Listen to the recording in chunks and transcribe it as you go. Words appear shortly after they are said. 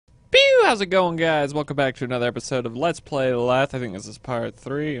How's it going, guys? Welcome back to another episode of Let's Play Lethe. I think this is part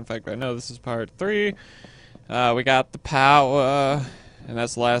 3. In fact, I know this is part 3. We got the power, and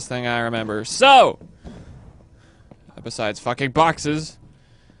that's the last thing I remember. So, besides fucking boxes,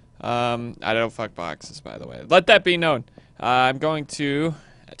 I don't fuck boxes, by the way. Let that be known. I'm going to,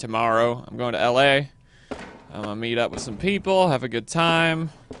 tomorrow, I'm going to LA. I'm gonna meet up with some people, have a good time.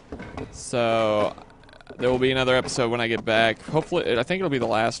 So, there will be another episode when I get back. Hopefully, I think it'll be the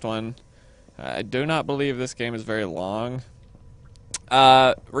last one. I do not believe this game is very long.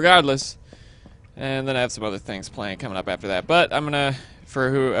 Regardless, and then I have some other things planned coming up after that. But I'm gonna,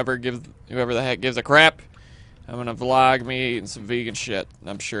 for whoever the heck gives a crap, I'm gonna vlog me eating some vegan shit.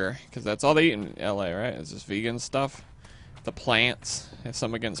 I'm sure, because that's all they eat in LA, right? Is this vegan stuff? The plants. I have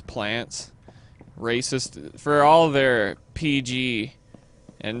some against plants. Racist for all of their PG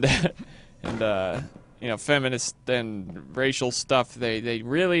and you know, feminist and racial stuff. They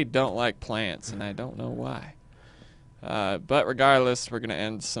really don't like plants, and I don't know why. But regardless, we're gonna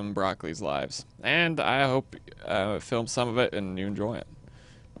end some broccoli's lives, and I hope film some of it and you enjoy it.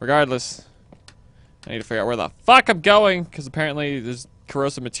 Regardless, I need to figure out where the fuck I'm going, because apparently there's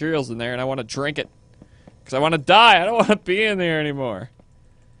corrosive materials in there, and I want to drink it, because I want to die. I don't want to be in there anymore.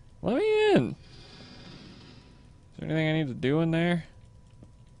 Let me in. Is there anything I need to do in there?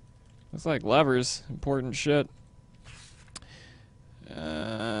 Looks like levers. Important shit.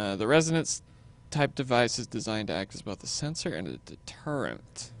 The resonance type device is designed to act as both a sensor and a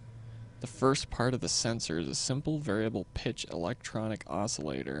deterrent. The first part of the sensor is a simple variable pitch electronic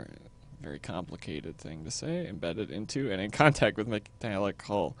oscillator. Very complicated thing to say. Embedded into and in contact with metallic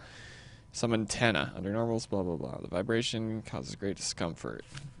hull. Some antenna. Under normals, blah blah blah. The vibration causes great discomfort.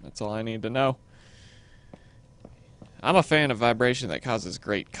 That's all I need to know. I'm a fan of vibration that causes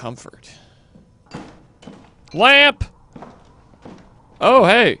great comfort. Lamp! Oh,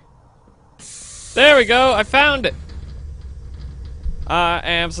 hey. There we go. I found it. I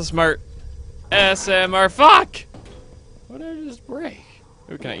am so smart. SMR. Fuck! What did I just break?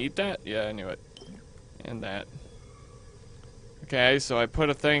 Ooh, can I eat that? Yeah, I knew it. And that. Okay, so I put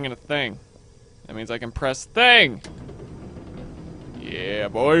a thing in a thing. That means I can press thing. Yeah,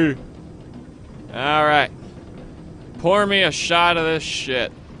 boy. Alright. Pour me a shot of this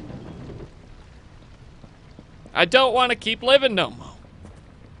shit. I don't want to keep living no more.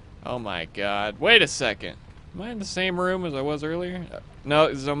 Oh my god. Wait a second. Am I in the same room as I was earlier? No,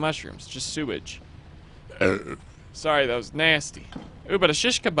 there's no mushrooms. Just sewage. Sorry, that was nasty. Ooh, but a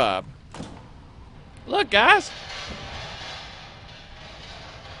shish kebab. Look, guys.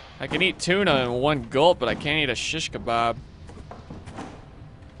 I can eat tuna in one gulp, but I can't eat a shish kebab.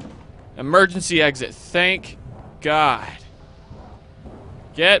 Emergency exit. Thank God.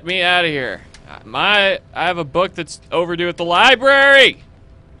 Get me out of here. I have a book that's overdue at the library.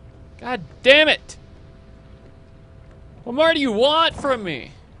 God damn it. What more do you want from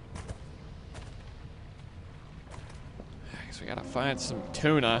me? I guess we gotta find some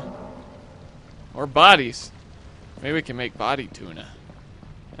tuna. Or bodies. Maybe we can make body tuna.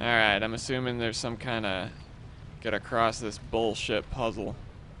 Alright, I'm assuming there's some kind of get across this bullshit puzzle.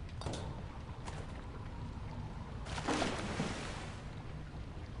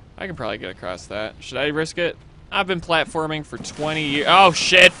 I can probably get across that. Should I risk it? I've been platforming for 20 years. Oh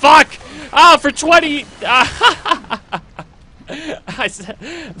shit, fuck! Oh, for 20... I've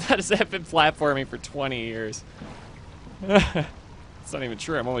been platforming for 20 years. It's not even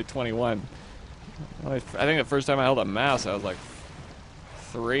true, I'm only 21. I think the first time I held a mouse, I was like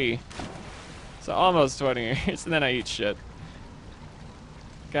 3. So almost 20 years, and then I eat shit.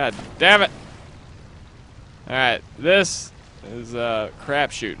 God damn it! Alright, this is a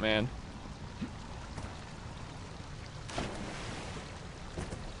crapshoot, man.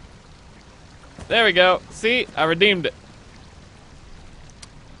 There we go. See? I redeemed it.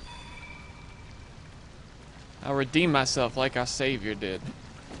 I'll redeem myself like our Savior did.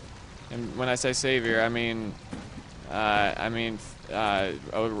 And when I say Savior, I mean Oprah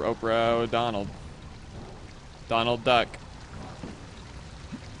O'Donnell. Donald Duck.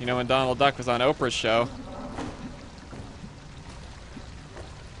 You know when Donald Duck was on Oprah's show?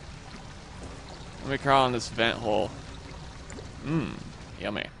 Let me crawl in this vent hole. Mmm,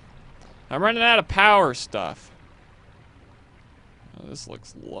 yummy. I'm running out of power stuff. Oh, this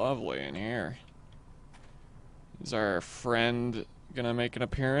looks lovely in here. Is our friend gonna make an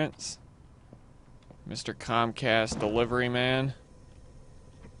appearance? Mr. Comcast delivery man.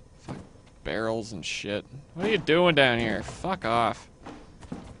 Fuck barrels and shit. What are you doing down here? Fuck off.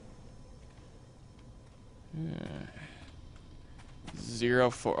 Yeah.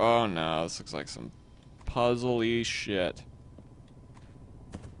 04. Oh no, this looks like some puzzle-y shit.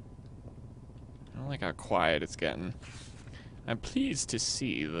 don't like how quiet it's getting. I'm pleased to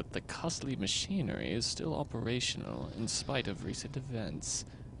see that the costly machinery is still operational in spite of recent events.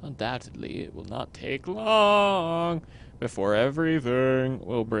 Undoubtedly, it will not take long before everything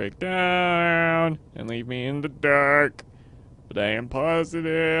will break down and leave me in the dark. But I am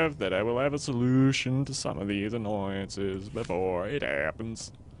positive that I will have a solution to some of these annoyances before it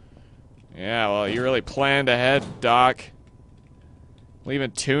happens. Yeah, well, you really planned ahead, Doc.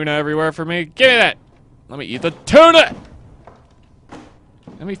 Leaving tuna everywhere for me? Give me that! Let me eat the tuna!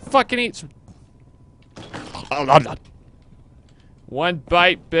 Let me fucking eat some... One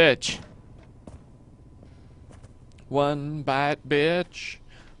bite, bitch. One bite, bitch.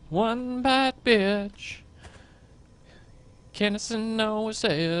 One bite, bitch. Kennison always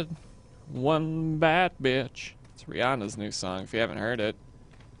said, one bite, bitch. It's Rihanna's new song, if you haven't heard it.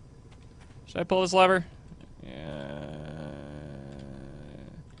 Should I pull this lever? Yeah.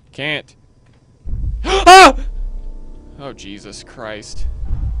 Can't. Ah! Oh, Jesus Christ.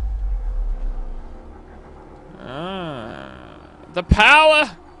 Ah. The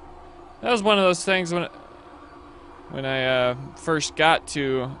power! That was one of those things when I first got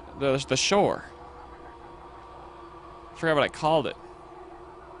to the shore. I forgot what I called it.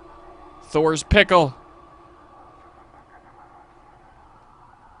 Thor's Pickle.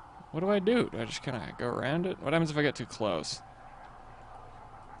 What do I do? Do I just kind of go around it? What happens if I get too close?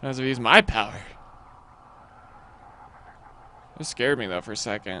 What happens if I use my power? It scared me though for a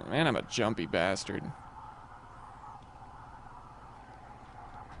second. Man, I'm a jumpy bastard.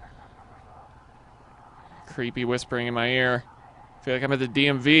 Creepy whispering in my ear. I feel like I'm at the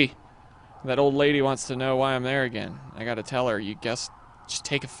DMV. That old lady wants to know why I'm there again. I gotta tell her, you guess. Just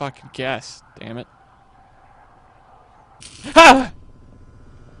take a fucking guess, damn it. Ah!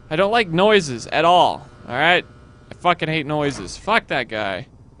 I don't like noises at all, alright? I fucking hate noises. Fuck that guy.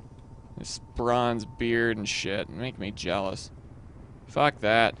 This bronze beard and shit. Make me jealous. Fuck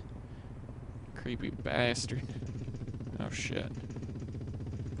that. Creepy bastard. Oh shit.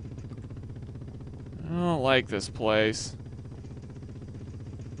 I don't like this place.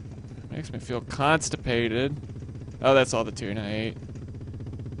 Makes me feel constipated. Oh, that's all the tuna I ate.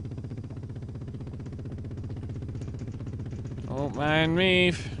 Don't mind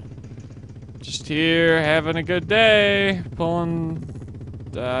me. Just here, having a good day. Pulling...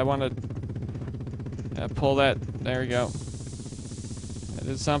 I want to pull that. There we go. That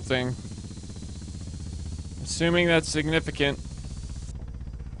is something. Assuming that's significant.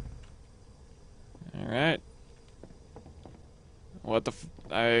 Alright. What the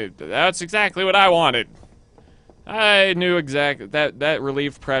that's exactly what I wanted. I knew exactly that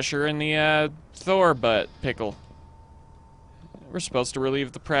relieved pressure in the Thor butt pickle. We're supposed to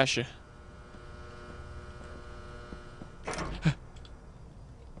relieve the pressure. Good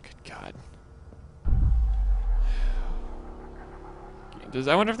God.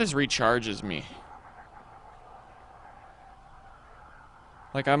 I wonder if this recharges me.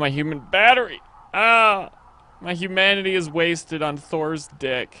 Like I'm a human battery. Ah! My humanity is wasted on Thor's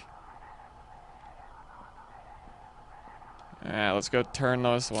dick. Alright, let's go turn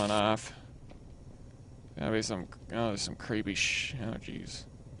this one off. Gotta be some... Oh, there's some creepy oh, jeez.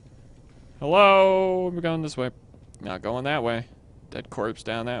 Hello? We're going this way. Not going that way. Dead corpse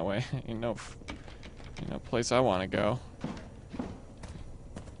down that way. Ain't no place I want to go.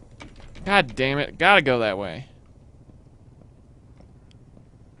 God damn it. Gotta go that way.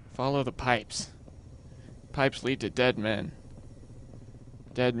 Follow the pipes. Pipes lead to dead men.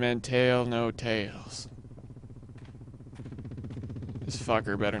 Dead men tell no tales. This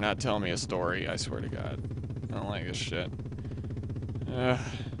fucker better not tell me a story, I swear to God. I don't like this shit. Ugh.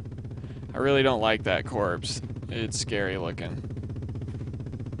 I really don't like that corpse. It's scary looking.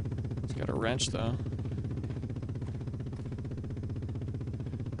 It's got a wrench though.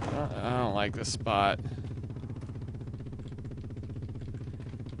 I don't like this spot.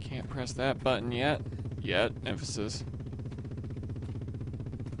 Can't press that button yet. Yet, emphasis.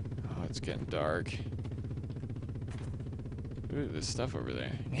 Oh, it's getting dark. Ooh, there's stuff over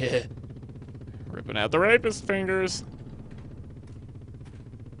there. Ripping out the rapist fingers.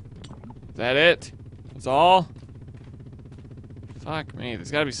 Is that it? That's all? Fuck me.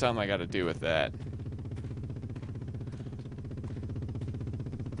 There's gotta be something I gotta do with that.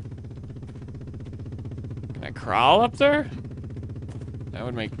 Can I crawl up there? That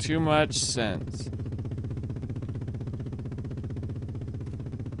would make too much sense.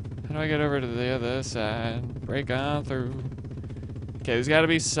 How do I get over to the other side? Break on through. Okay, there's gotta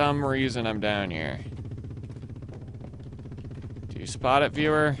be some reason I'm down here. Do you spot it,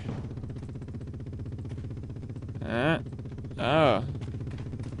 viewer? Oh.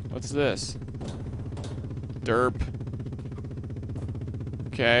 What's this? Derp.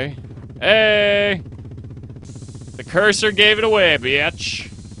 Okay. Hey! The cursor gave it away, bitch.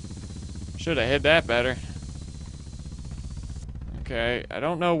 Should have hit that better. Okay, I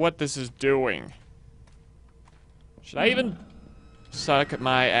don't know what this is doing. Should I even suck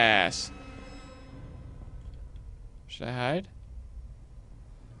my ass? Should I hide?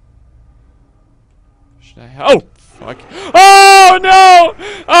 Should I? Oh, fuck. Oh, no!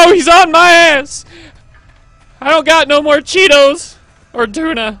 Oh, he's on my ass! I don't got no more Cheetos! Or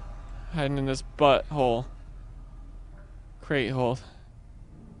tuna. Hiding in this butthole. Crate hole.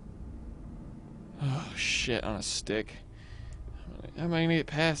 Oh, shit, on a stick. How am I gonna get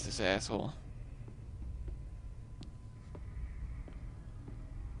past this asshole?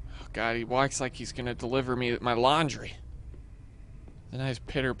 Oh, God, he walks like he's gonna deliver me my laundry. The nice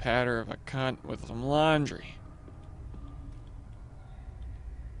pitter-patter of a cunt with some laundry.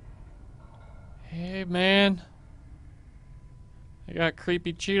 Hey, man. I got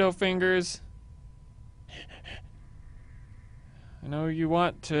creepy Cheeto fingers. I know you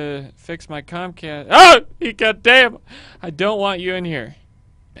want to fix my Comcast. Oh! Goddamn! I don't want you in here.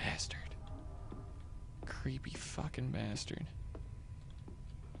 Bastard. Creepy fucking bastard.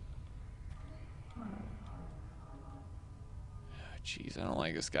 Jeez, I don't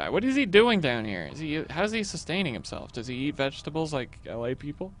like this guy. What is he doing down here? How's he sustaining himself? Does he eat vegetables like LA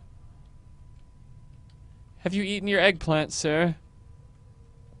people? Have you eaten your eggplant, sir?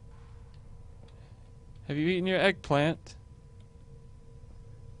 Have you eaten your eggplant?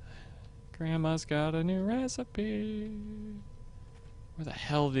 Grandma's got a new recipe. Where the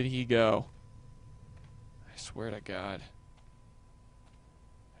hell did he go? I swear to God.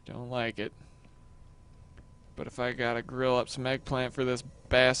 I don't like it. But if I gotta grill up some eggplant for this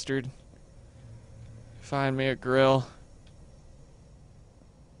bastard, find me a grill.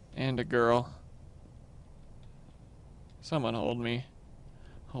 And a girl. Someone hold me.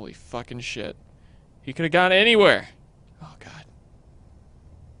 Holy fucking shit. He could have gone anywhere. Oh, God.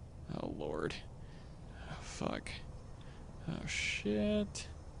 Oh, Lord. Oh, fuck. Oh, shit.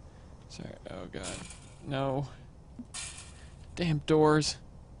 Sorry. Oh, God. No. Damn doors.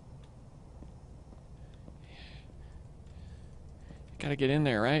 Gotta get in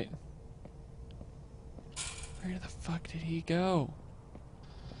there, right? Where the fuck did he go?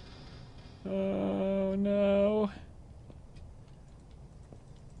 Oh, no.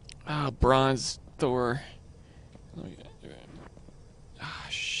 Ah, oh, bronze Thor. Ah,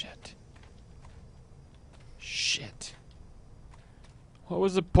 shit. Shit. What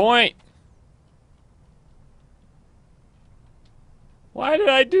was the point? Why did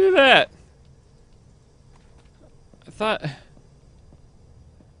I do that? I thought...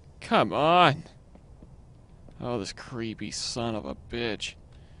 Come on. Oh, this creepy son of a bitch.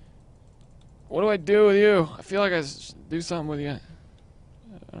 What do I do with you? I feel like I do something with you.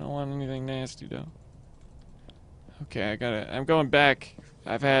 I don't want anything nasty, though. Okay, I'm going back.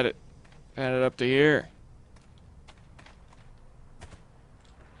 I've had it. I've had it up to here.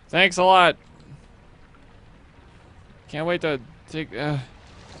 Thanks a lot. Can't wait to take...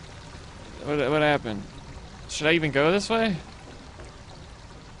 What happened? Should I even go this way?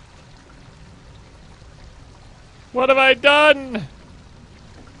 What have I done?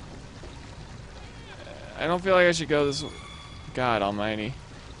 I don't feel like I should go this way. God almighty.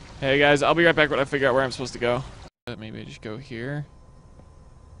 Hey guys, I'll be right back when I figure out where I'm supposed to go. Maybe I just go here.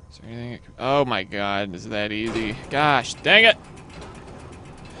 Is there anything I can... Oh my God, is that easy? Gosh, dang it!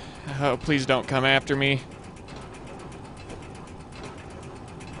 Oh, please don't come after me.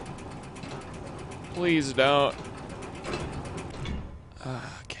 Please don't.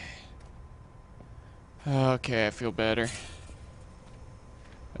 Okay. Okay, I feel better.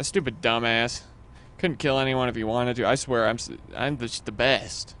 That stupid dumbass. Couldn't kill anyone if he wanted to. I swear, I'm just the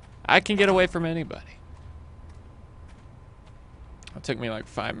best. I can get away from anybody. It took me like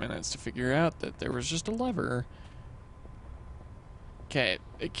 5 minutes to figure out that there was just a lever. Okay,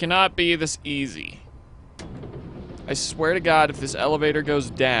 it cannot be this easy. I swear to God, if this elevator goes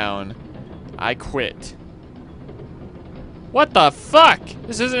down, I quit. What the fuck?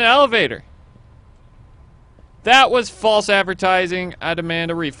 This isn't an elevator. That was false advertising. I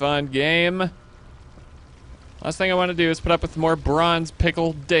demand a refund, game. Last thing I want to do is put up with more bronze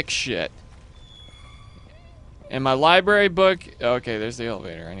pickle dick shit. And my library book... Okay, there's the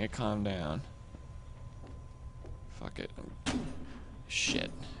elevator. I need to calm down. Fuck it.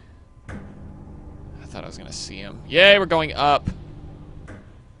 Shit. I thought I was gonna see him. Yay, we're going up.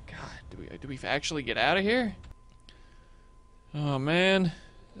 God, do we actually get out of here? Oh, man.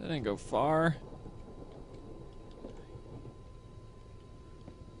 That didn't go far.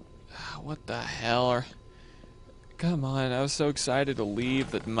 What the hell are... come on. I was so excited to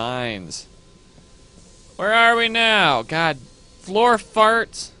leave the mines. Where are we now? God, floor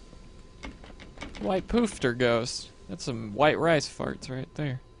farts. White poofter ghost. That's some white rice farts right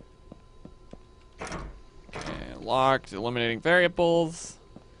there. Okay, locked. Eliminating variables.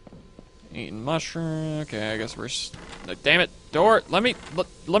 Eating mushroom. Okay, I guess we're... damn it, door. Let me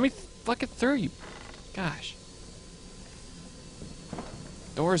fuck it through, you... Gosh.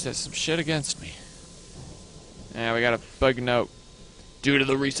 Doors has some shit against me. Yeah, we got a bug note. Due to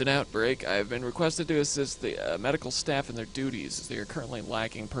the recent outbreak, I have been requested to assist the medical staff in their duties as they are currently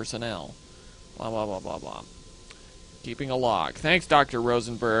lacking personnel. Blah, blah, blah, blah, blah. Keeping a log. Thanks, Dr.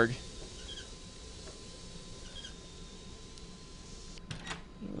 Rosenberg.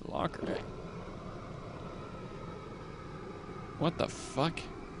 Locker. What the fuck?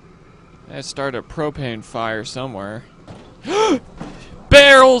 I started a propane fire somewhere.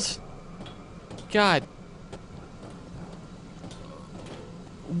 Barrels! God.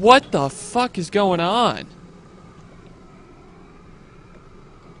 What the fuck is going on?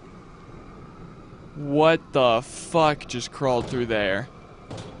 What the fuck just crawled through there?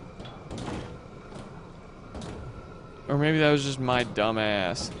 Or maybe that was just my dumb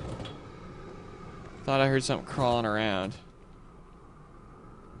ass. Thought I heard something crawling around.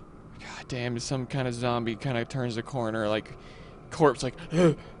 God damn, some kind of zombie kind of turns the corner, like, corpse, like,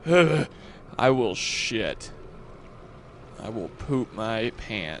 I will shit. I will poop my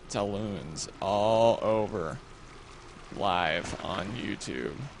pantaloons all over live on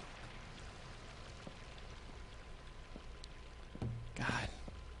YouTube. God.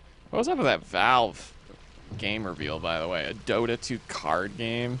 What was up with that Valve game reveal, by the way? A Dota 2 card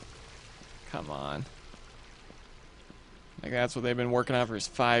game? Come on. Like, that's what they've been working on for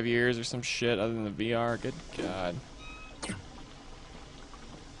 5 years or some shit other than the VR? Good God.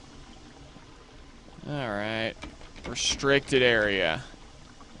 Alright. Restricted area.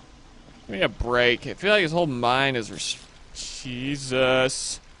 Give me a break. I feel like his whole mind is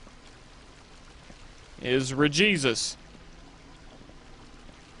Jesus. Is Jesus.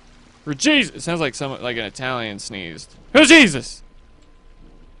 Jesus. It sounds like someone, like an Italian sneezed. Jesus.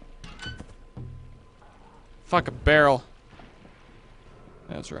 Fuck a barrel.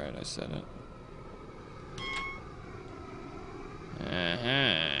 That's right, I said it.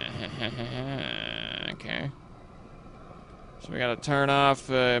 Okay. So we gotta turn off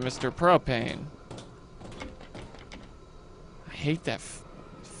Mr. Propane. I hate that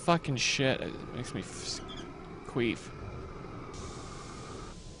fucking shit. It makes me queef.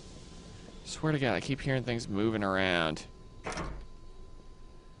 Swear to God, I keep hearing things moving around. Can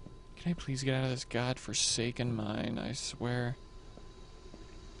I please get out of this godforsaken mine? I swear.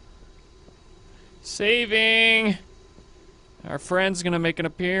 Saving! Our friend's gonna make an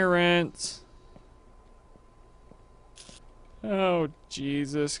appearance. Oh,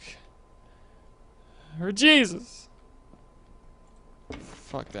 Jesus. Or Jesus!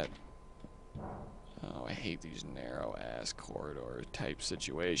 Fuck that. Oh, I hate these narrow-ass corridor type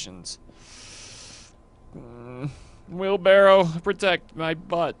situations. Wheelbarrow, protect my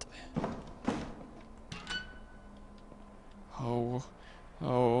butt. Oh.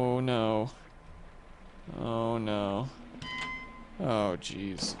 Oh, no. Oh, no. Oh,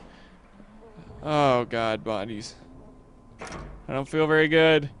 jeez. Oh, God, bodies. I don't feel very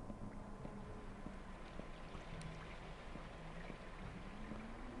good.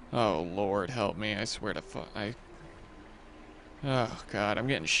 Oh, Lord, help me. I swear to fuck. Oh, God, I'm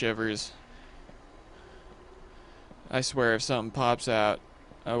getting shivers. I swear if something pops out,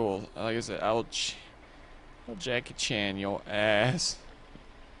 I will, like I said, I'll Jackie Chan your ass.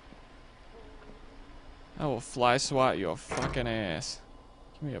 I will fly swat your fucking ass.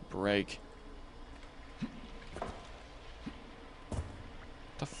 Give me a break. What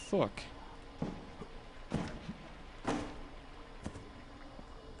the fuck?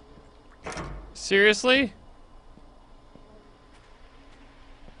 Seriously?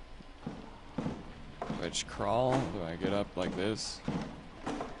 Do I just crawl? Do I get up like this?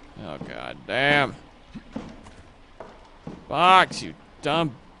 Oh, God damn. Box, you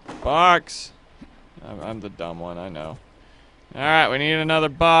dumb box. I'm the dumb one, I know. Alright, we need another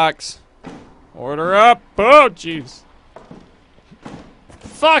box. Order up. Oh, jeez.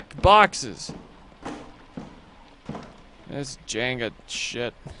 Fuck boxes. This Jenga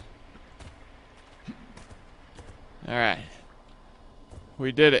shit. Alright.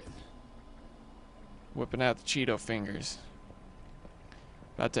 We did it. Whipping out the Cheeto fingers.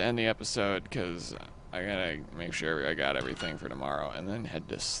 About to end the episode because I gotta make sure I got everything for tomorrow and then head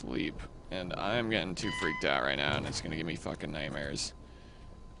to sleep. And I'm getting too freaked out right now and it's gonna give me fucking nightmares.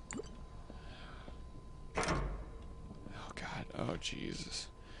 Jesus.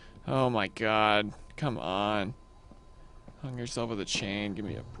 Oh my God. Come on. Hung yourself with a chain. Give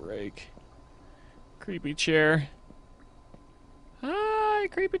me a break. Creepy chair. Hi,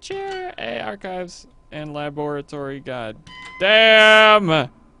 creepy chair. Hey, archives and laboratory. God damn.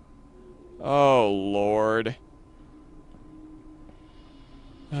 Oh, Lord.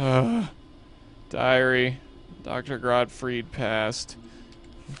 Diary. Dr. Godfried passed.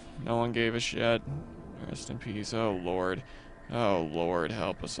 No one gave a shit. Rest in peace. Oh, Lord. Oh, Lord,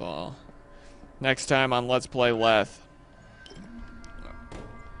 help us all. Next time on Let's Play Lethe.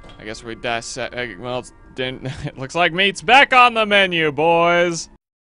 I guess we dissect. Well, it looks like meat's back on the menu, boys.